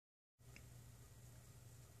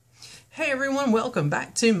Hey everyone, welcome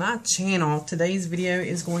back to my channel. Today's video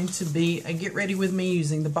is going to be a get ready with me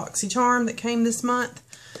using the Boxycharm that came this month.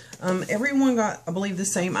 Everyone got, I believe, the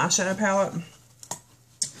same eyeshadow palette.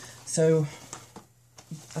 So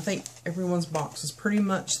I think everyone's box was pretty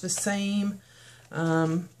much the same.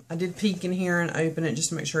 I did peek in here and open it just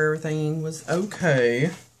to make sure everything was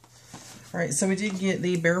okay. Alright, so we did get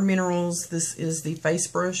the Bare Minerals. This is the face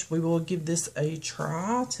brush. We will give this a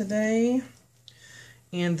try today.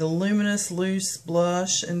 And the Luminous Loose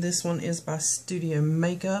Blush, and this one is by Studio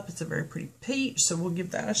Makeup. It's a very pretty peach, so we'll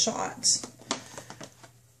give that a shot.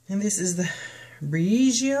 And this is the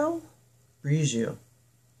Briogeo.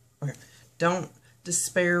 Okay. Don't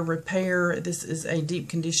Despair Repair. This is a deep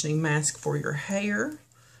conditioning mask for your hair.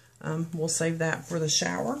 We'll save that for the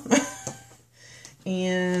shower.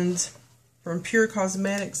 And from Pure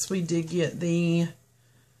Cosmetics, we did get the, look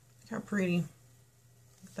how pretty,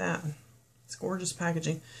 look at that. It's gorgeous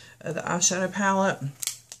packaging. The eyeshadow palette.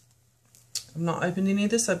 I've not opened any of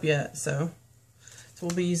this up yet, so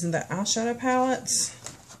we'll be using the eyeshadow palettes.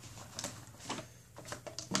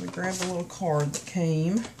 Let me grab a little card that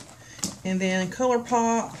came. And then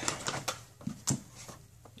ColourPop.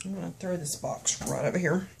 I'm going to throw this box right over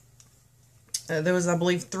here. There was, I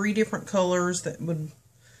believe, 3 different colors that would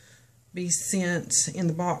be sent in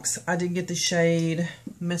the box. I did get the shade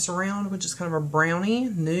Mess Around, which is kind of a brownie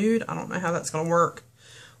nude. I don't know how that's going to work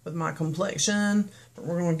with my complexion, but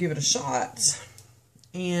we're going to give it a shot.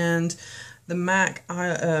 And the MAC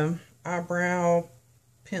eyebrow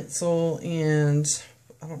pencil, and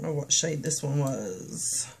I don't know what shade this one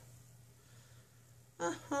was.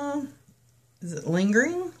 Is it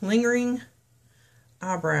Lingering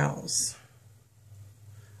Eyebrows.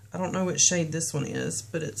 I don't know which shade this one is,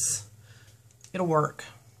 but it'll work.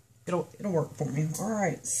 It'll work for me.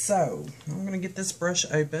 Alright, so I'm going to get this brush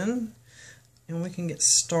open and we can get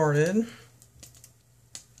started.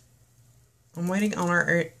 I'm waiting on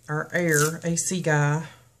our air AC guy.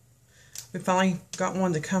 We finally got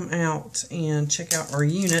one to come out and check out our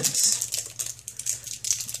unit.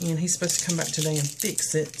 And he's supposed to come back today and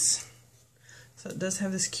fix it. So it does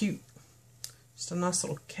have this cute, just a nice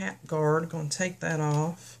little cap guard. Going to take that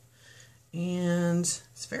off. And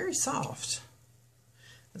it's very soft.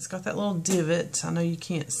 It's got that little divot. I know you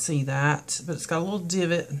can't see that, but it's got a little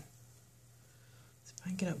divot. So if I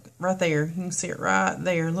can get up right there, you can see it right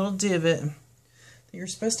there, a little divot that you're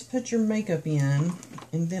supposed to put your makeup in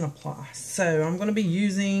and then apply. So I'm going to be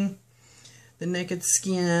using the Naked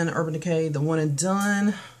Skin Urban Decay, the One and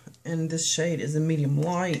Done, and this shade is a medium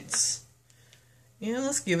light. And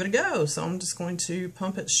let's give it a go. So I'm just going to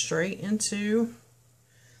pump it straight into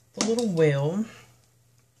the little well.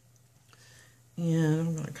 And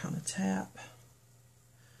I'm going to kind of tap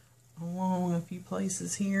along a few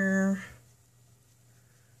places here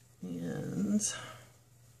and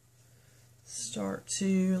start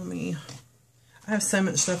to, I have so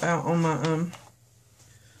much stuff out on my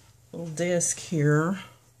little desk here.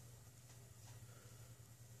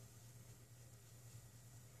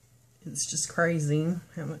 It's just crazy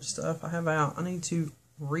how much stuff I have out. I need to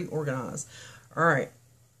reorganize. Alright,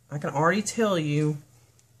 I can already tell you,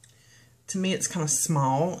 to me, it's kind of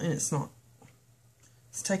small, and it's not,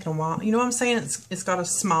 it's taking a while. You know what I'm saying? It's got a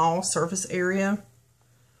small surface area.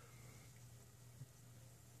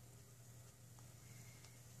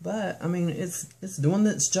 But, I mean, it's doing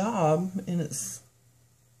its job, and it's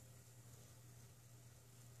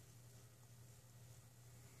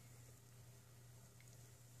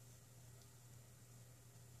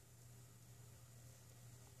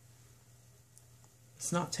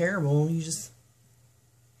not terrible. You just,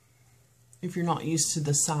 if you're not used to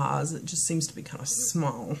the size, it just seems to be kind of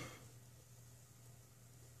small.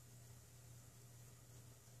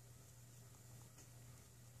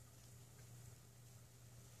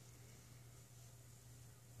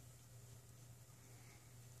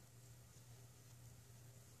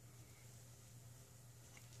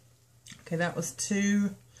 Okay, that was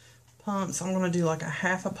 2 pumps. I'm going to do like a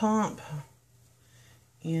half a pump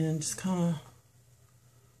and just kind of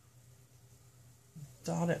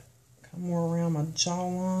dot it more around my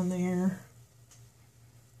jawline there.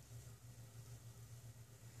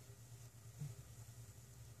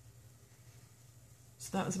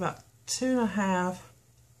 So that was about 2.5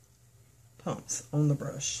 pumps on the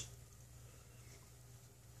brush.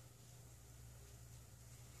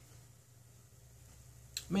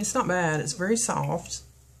 I mean, it's not bad. It's very soft.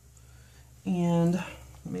 And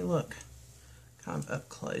let me look kind of up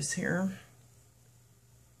close here.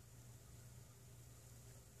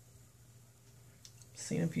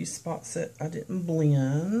 Seeing a few spots that I didn't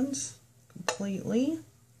blend completely.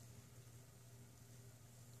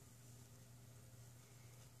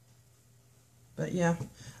 But yeah,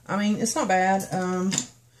 I mean, it's not bad.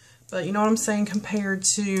 But you know what I'm saying? Compared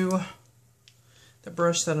to the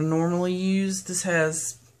brush that I normally use, this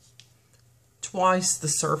has twice the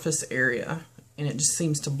surface area, and it just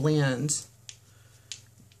seems to blend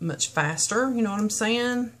much faster, you know what I'm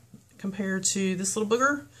saying, compared to this little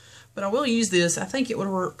booger. But I will use this. I think it would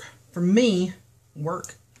work for me,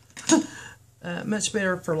 much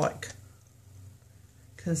better for like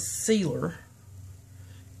concealer.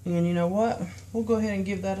 And you know what? We'll go ahead and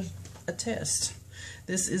give that a test.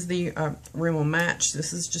 This is the Rimmel Match.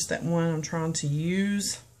 This is just that one I'm trying to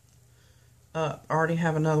use. I already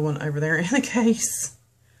have another one over there in the case.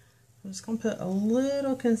 I'm just going to put a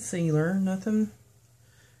little concealer. Nothing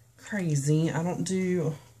crazy. I don't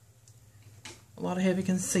do a lot of heavy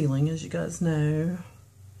concealing, as you guys know.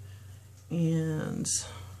 And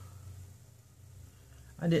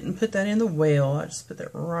I didn't put that in the well. I just put that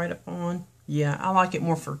right up on. Yeah, I like it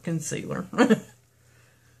more for concealer.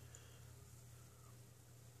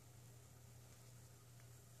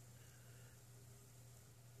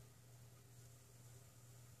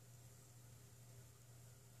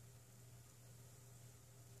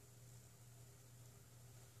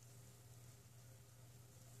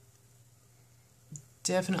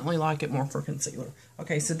 Definitely like it more for concealer.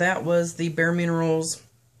 Okay, so that was the Bare Minerals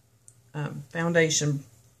foundation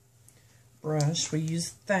brush. We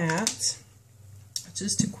used that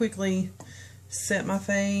just to quickly set my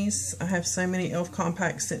face. I have so many e.l.f.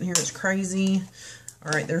 compacts sitting here, it's crazy.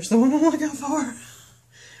 Alright, there's the one I'm looking for.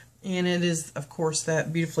 And it is, of course,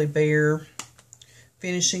 that Beautifully Bare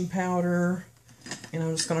finishing powder. And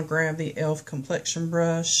I'm just going to grab the e.l.f. complexion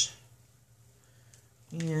brush.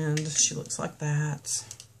 And she looks like that.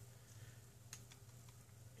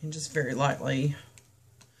 And just very lightly,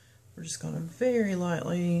 we're just going to very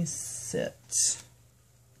lightly set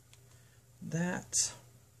that.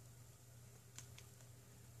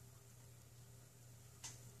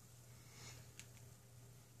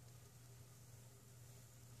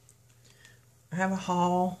 I have a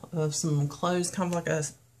haul of some clothes, kind of like a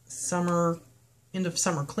summer, end of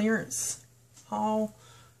summer clearance haul,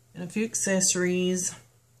 and a few accessories.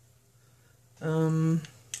 And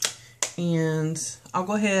I'll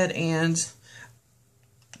go ahead and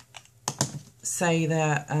say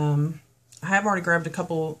that I have already grabbed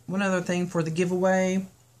one other thing for the giveaway.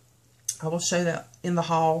 I will show that in the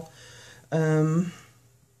haul. And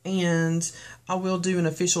I will do an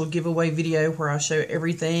official giveaway video where I show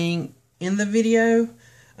everything in the video.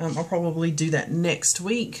 I'll probably do that next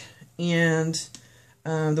week. And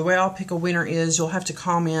the way I'll pick a winner is you'll have to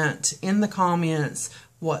comment in the comments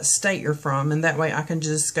what state you're from, and that way I can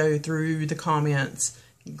just go through the comments,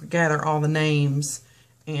 gather all the names,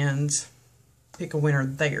 and pick a winner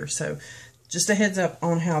there. So just a heads up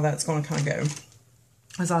on how that's going to kind of go.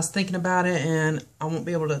 As I was thinking about it, and I won't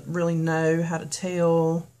be able to really know how to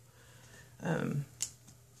tell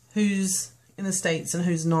who's in the States and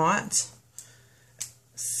who's not.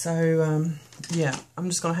 So yeah, I'm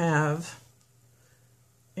just going to have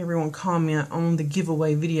everyone comment on the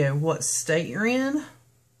giveaway video what state you're in,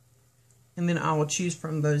 and then I will choose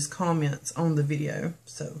from those comments on the video.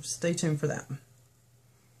 So stay tuned for that.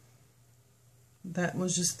 That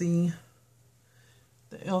was just the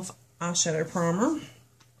e.l.f. eyeshadow primer.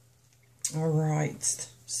 Alright,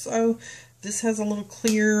 so this has a little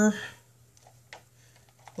clear,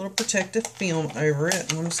 little protective film over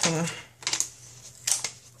it, and I'm just going to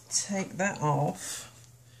take that off.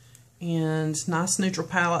 And nice neutral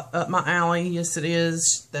palette, up my alley. Yes, it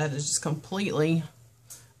is. That is just completely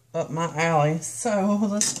up my alley. So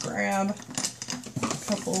let's grab a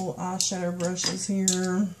couple eyeshadow brushes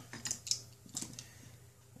here.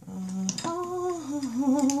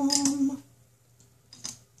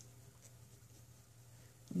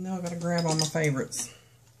 Now I gotta grab all my favorites.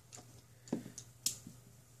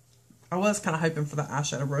 I was kind of hoping for the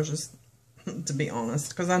eyeshadow brushes, to be honest,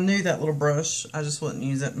 because I knew that little brush, I just wouldn't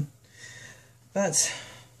use it. But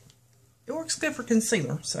it works good for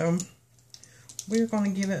concealer, so we're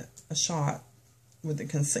going to give it a shot with the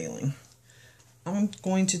concealing. I'm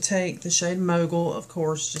going to take the shade Mogul, of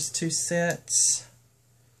course, just to set.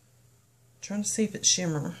 I'm trying to see if it's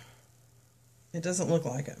shimmer. It doesn't look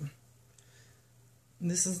like it.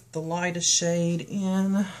 This is the lightest shade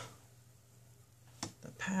in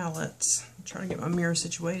the palette. I'm trying to get my mirror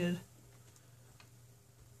situated.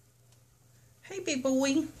 Hey, big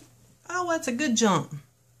boy. Oh, that's a good jump.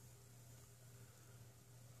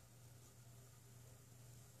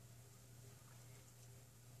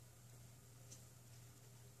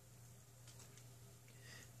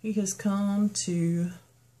 He has come to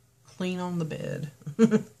clean on the bed.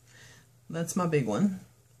 That's my big one.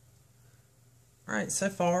 Alright, so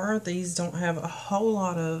far these don't have a whole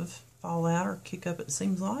lot of fallout or kick up, it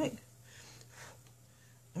seems like.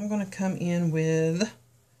 I'm going to come in with,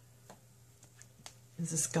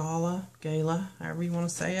 is this Gala, however you want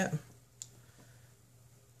to say it.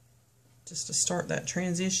 Just to start that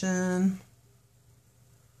transition.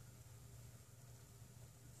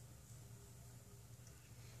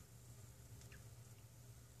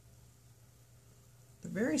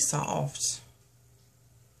 They're very soft.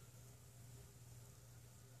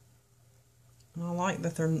 And I like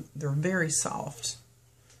that they're very soft.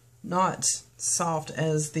 Not soft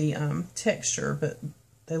as the texture, but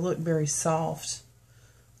they look very soft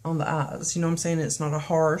on the eyes. You know what I'm saying? It's not a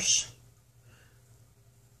harsh,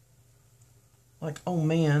 like, oh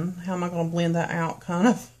man, how am I going to blend that out kind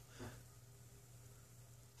of.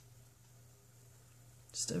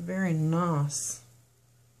 Just a very nice,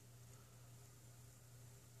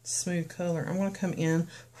 smooth color. I'm going to come in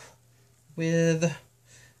with,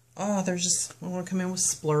 I'm going to come in with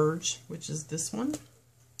Splurge, which is this one.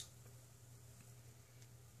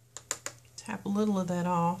 Tap a little of that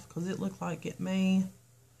off because it looked like it may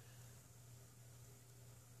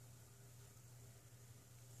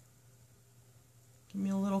give me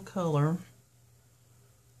a little color.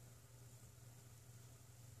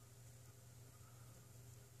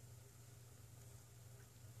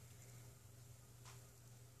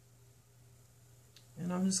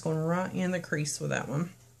 And I'm just going to right in the crease with that one.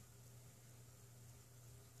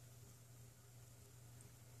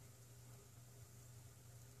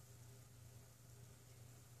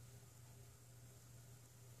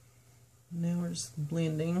 Now we're just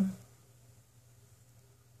blending.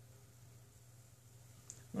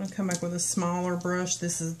 I'm going to come back with a smaller brush.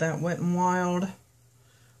 This is that Wet n Wild,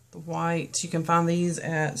 the white. You can find these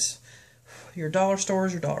at your dollar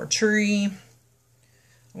stores, your Dollar Tree.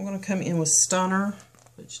 I'm going to come in with Stunner,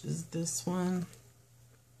 which is this one.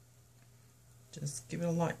 Just give it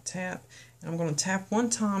a light tap. And I'm going to tap one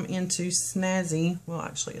time into Snazzy, well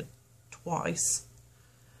actually twice.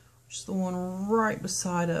 Just the one right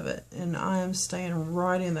beside of it, and I am staying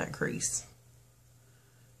right in that crease.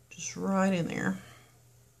 Just right in there.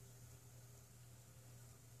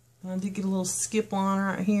 I did get a little skip line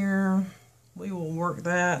right here. We will work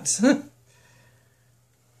that. We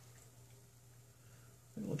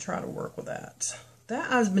will try to work with that. That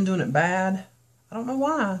eye's been doing it bad. I don't know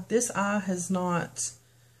why. This eye has not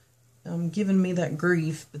given me that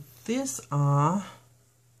grief, but this eye,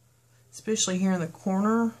 especially here in the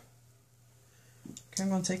corner. Okay, I'm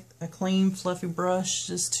going to take a clean, fluffy brush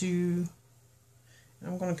just to, and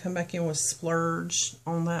I'm going to come back in with Splurge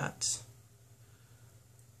on that.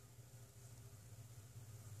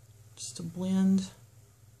 Just to blend.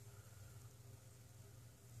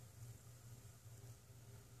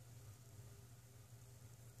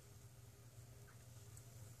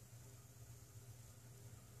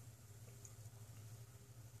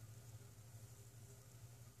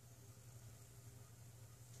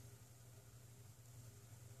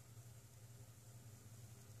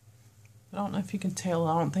 I don't know if you can tell.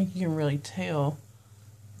 I don't think you can really tell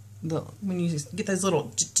when you get those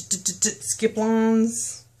little skip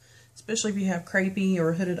lines, especially if you have crepey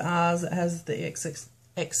or hooded eyes that has the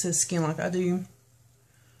excess skin like I do.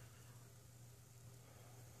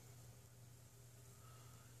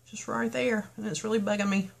 Just right there, and it's really bugging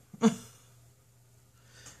me.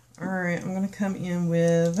 Alright, I'm going to come in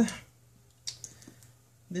with,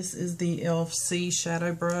 this is the LFC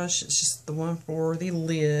shadow brush. It's just the one for the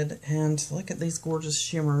lid, and look at these gorgeous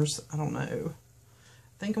shimmers. I don't know.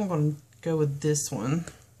 I think I'm going to go with this one,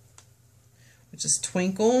 which is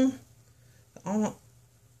Twinkle. I want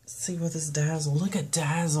to see what this Dazzle. Look at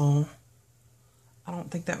Dazzle. I don't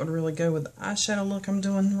think that would really go with the eyeshadow look I'm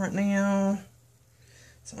doing right now.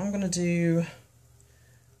 So I'm going to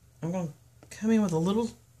come in with a little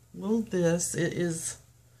this. It is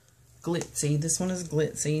glitzy. This one is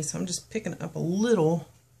glitzy, so I'm just picking up a little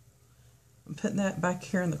and putting that back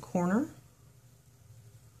here in the corner.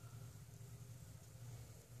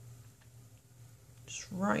 Just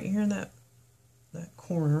right here in that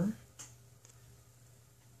corner.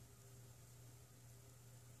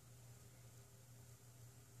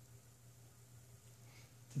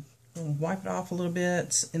 I'll wipe it off a little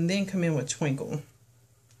bit and then come in with Twinkle.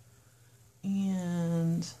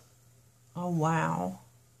 And oh wow.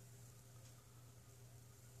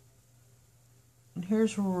 And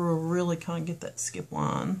here's where we'll really kind of get that skip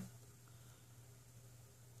line.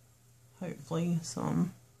 Hopefully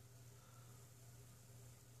some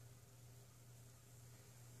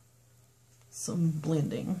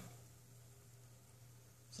blending.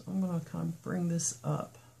 So I'm going to kind of bring this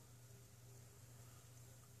up.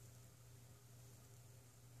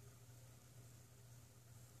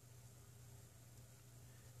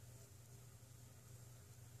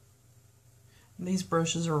 These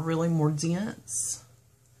brushes are really more dense.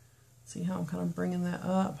 See how I'm kind of bringing that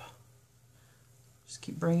up? Just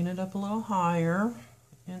keep bringing it up a little higher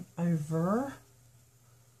and over.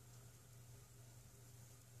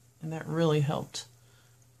 And that really helped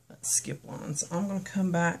that skip line. So I'm going to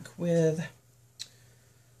come back with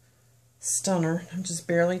Stunner. I'm just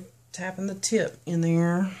barely tapping the tip in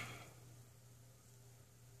there.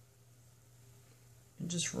 And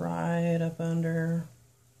just right up under.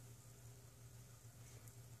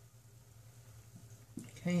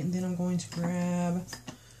 Okay, and then I'm going to grab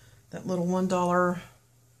that little $1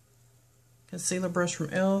 concealer brush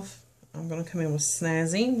from e.l.f. I'm going to come in with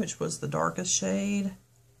Snazzy, which was the darkest shade.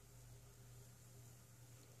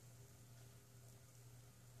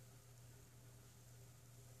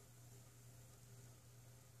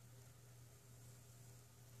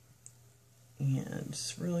 And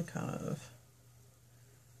just really kind of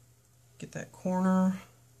get that corner,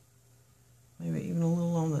 maybe even a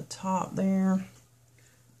little on the top there.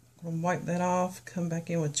 I'm going to wipe that off, come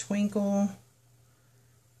back in with Twinkle,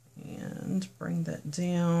 and bring that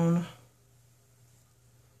down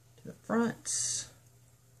to the front.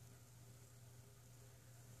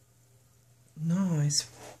 Nice.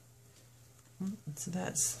 So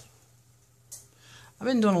that's, I've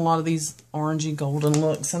been doing a lot of these orangey golden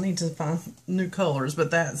looks. I need to find new colors,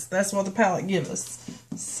 but that's what the palette gives us.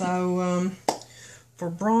 So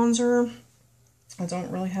for bronzer, I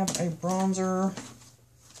don't really have a bronzer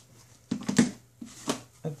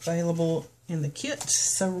available in the kit,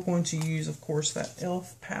 so we're going to use, of course, that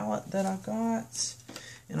e.l.f. palette that I got,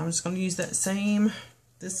 and I'm just going to use that same.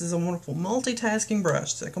 This is a wonderful multitasking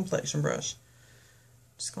brush. It's a complexion brush.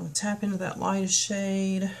 Just going to tap into that lightest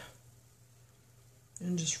shade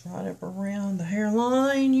and just right up around the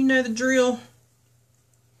hairline. You know the drill.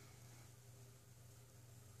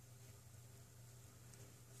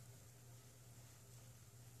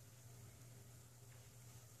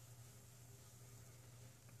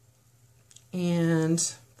 And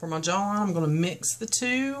for my jawline, I'm going to mix the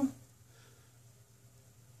two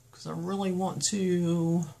because I really want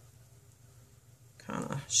to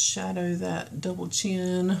kind of shadow that double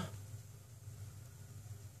chin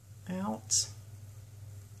out.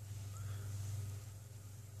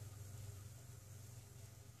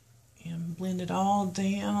 And blend it all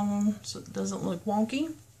down so it doesn't look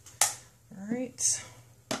wonky. Alright.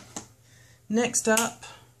 Next up,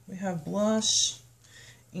 we have blush.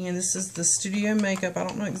 And this is the Studio Makeup. I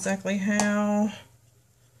don't know exactly how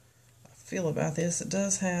I feel about this. It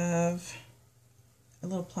does have a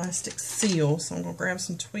little plastic seal, so I'm going to grab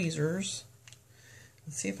some tweezers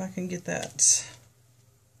and see if I can get that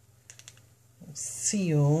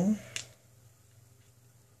seal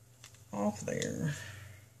off there.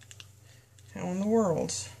 How in the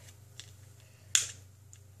world?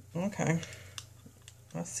 Okay.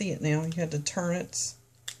 I see it now. You had to turn it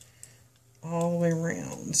all the way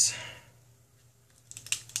around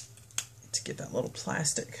to get that little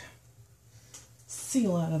plastic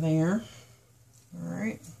seal out of there.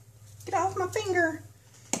 Alright, get off my finger.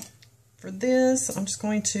 For this, I'm just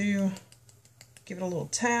going to give it a little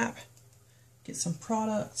tap, get some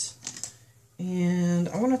product, and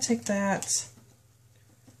I want to take that,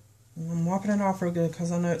 I'm wiping it off real good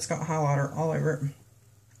because I know it's got highlighter all over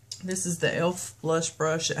it. This is the e.l.f. blush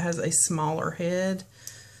brush. It has a smaller head.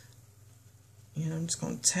 And I'm just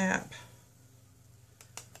going to tap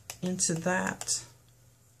into that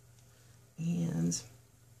and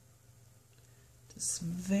just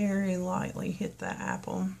very lightly hit that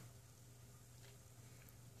apple.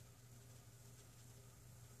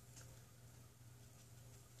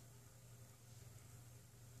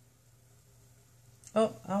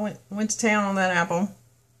 Oh, I went to town on that apple.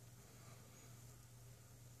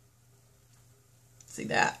 See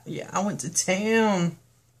that? Yeah, I went to town.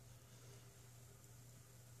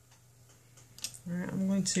 Alright, I'm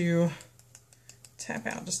going to tap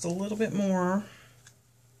out just a little bit more.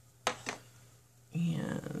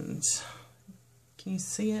 And can you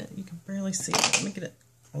see it? You can barely see it. Let me get it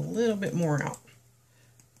a little bit more out.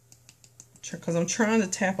 Because I'm trying to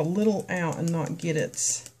tap a little out and not get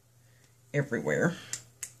it everywhere.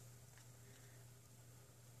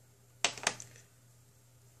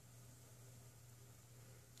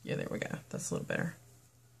 Yeah, there we go. That's a little better.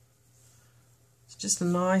 It's just a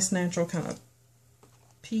nice, natural kind of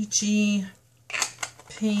peachy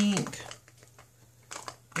pink.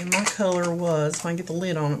 And my color was, if I can get the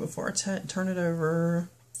lid on it before I turn it over.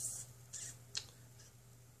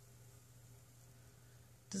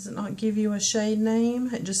 Does it not give you a shade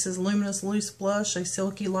name? It just says Luminous Loose Blush, a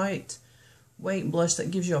silky lightweight blush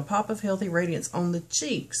that gives you a pop of healthy radiance on the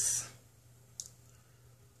cheeks.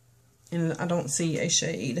 And I don't see a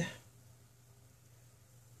shade.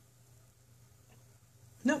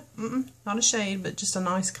 Nope, not a shade, but just a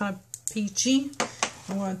nice kind of peachy.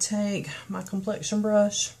 I'm going to take my complexion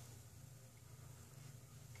brush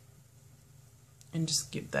and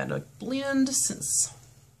just give that a blend, since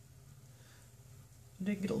I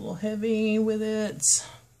did get a little heavy with it.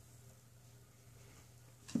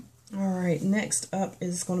 Alright, next up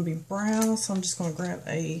is going to be brow, so I'm just going to grab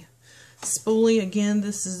a spoolie. Again,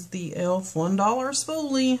 this is the e.l.f. $1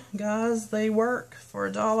 spoolie. Guys, they work for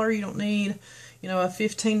 $1. You don't need, you know, a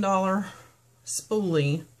 $15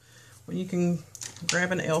 spoolie when you can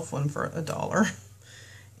grab an e.l.f. one for $1.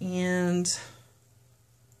 And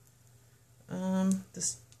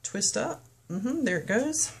this twist up. There it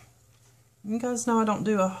goes. You guys know I don't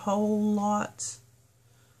do a whole lot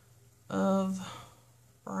of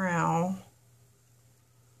brow.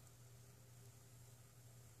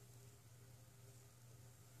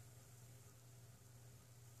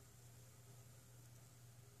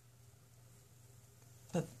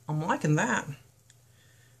 But I'm liking that.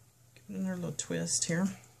 Give it another little twist here.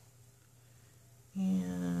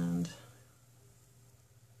 And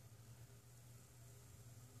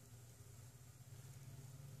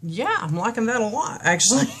yeah, I'm liking that a lot,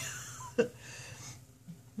 actually.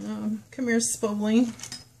 Come here, spoolie.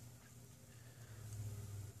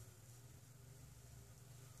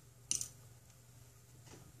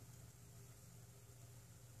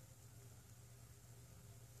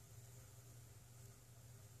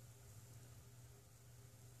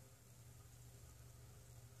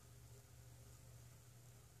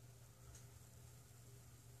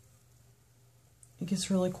 It gets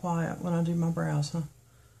really quiet when I do my brows, huh?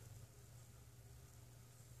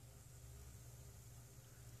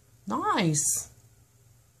 Nice.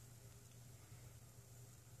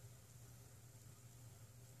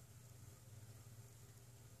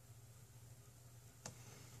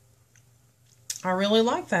 I really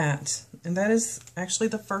like that. And that is actually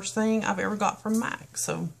the first thing I've ever got from MAC.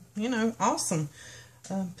 So, you know, awesome.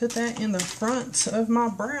 Put that in the front of my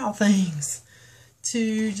brow things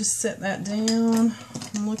to just set that down.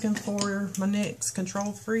 I'm looking for my next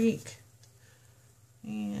Control Freak.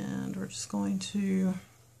 And we're just going to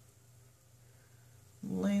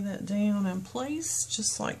lay that down in place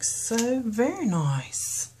just like so. Very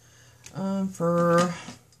nice. For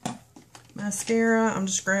mascara, I'm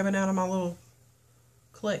just grabbing out of my little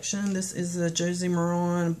collection. This is the Josie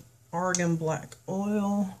Maran Argan Black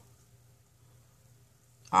Oil.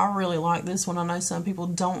 I really like this one. I know some people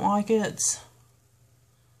don't like it,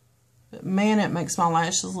 but man, it makes my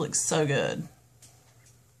lashes look so good.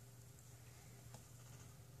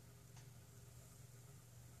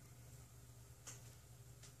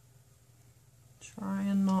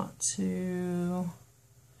 Trying not to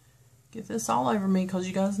get this all over me, because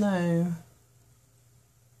you guys know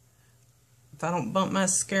if I don't bump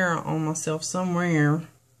mascara on myself somewhere,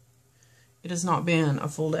 it has not been a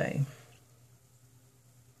full day.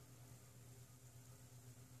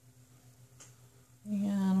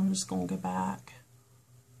 And I'm just going to go back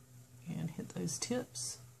and hit those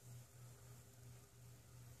tips.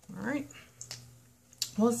 Alright.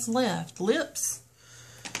 What's left? Lips.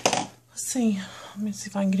 Let's see. Let me see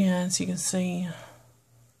if I can get in so you can see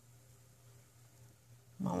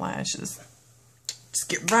my lashes. Just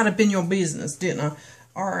get right up in your business, didn't I?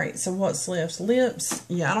 Alright, so what's left? Lips.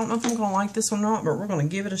 Yeah, I don't know if I'm going to like this one or not, but we're going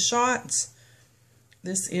to give it a shot.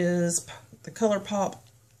 This is the ColourPop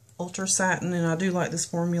Ultra Satin, and I do like this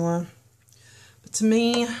formula. But to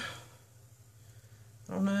me, I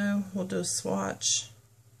don't know, we'll do a swatch.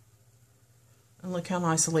 And look how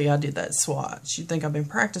nicely I did that swatch. You'd think I've been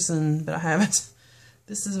practicing, but I haven't.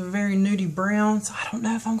 This is a very nudie brown, so I don't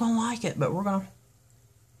know if I'm going to like it, but we're going to.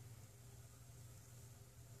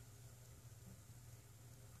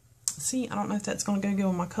 See, I don't know if that's going to go good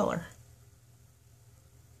with my color.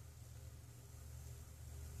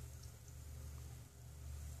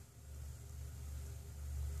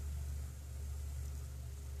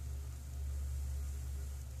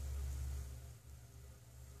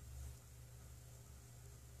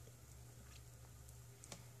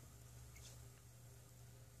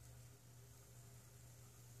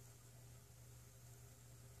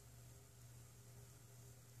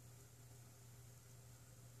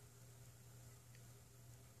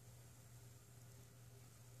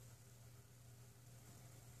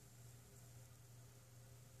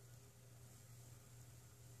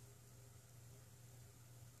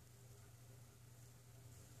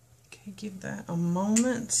 Okay, give that a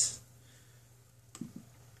moment.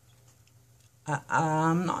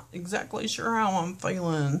 I'm not exactly sure how I'm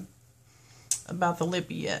feeling about the lip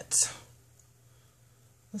yet.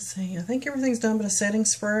 let's see, I think everything's done but a setting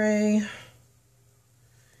spray.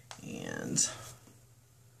 And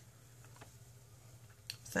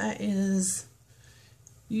that is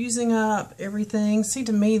using up everything. See,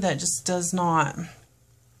 to me, that just does not,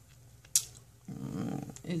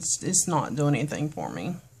 it's not doing anything for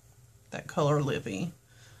me, that color lippy.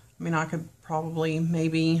 I mean, I could probably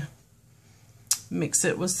maybe mix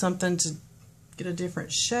it with something to get a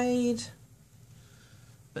different shade,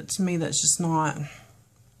 but to me, that's just not,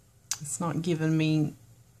 it's not giving me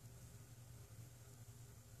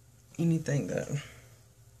anything that,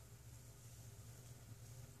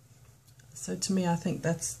 so to me, I think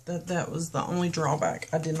that was the only drawback.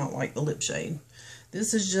 I did not like the lip shade.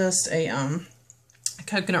 This is just a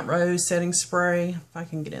coconut rose setting spray. If I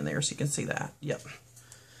can get in there so you can see that. Yep.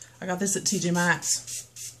 I got this at TJ Maxx.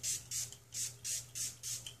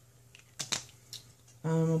 I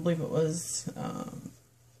believe it was,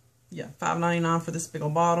 yeah, $5.99 for this big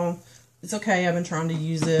old bottle. It's okay. I've been trying to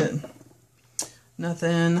use it.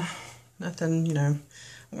 Nothing, you know.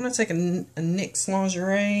 I'm going to take a NYX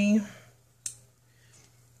Lingerie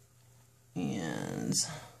and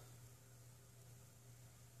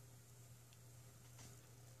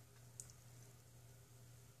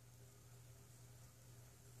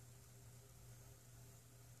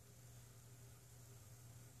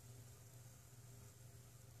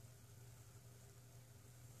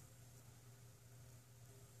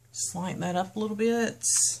just lighten that up a little bit.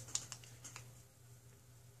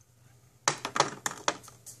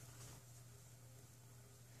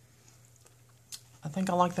 I think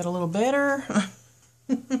I like that a little better.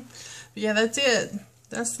 But yeah, that's it.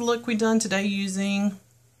 That's the look we done today using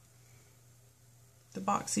the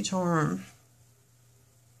Boxycharm.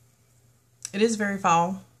 It is very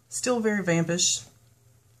fall. Still very vampish.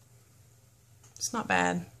 It's not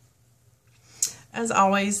bad. As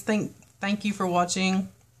always, thank you for watching.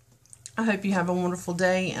 I hope you have a wonderful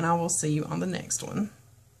day, and I will see you on the next one.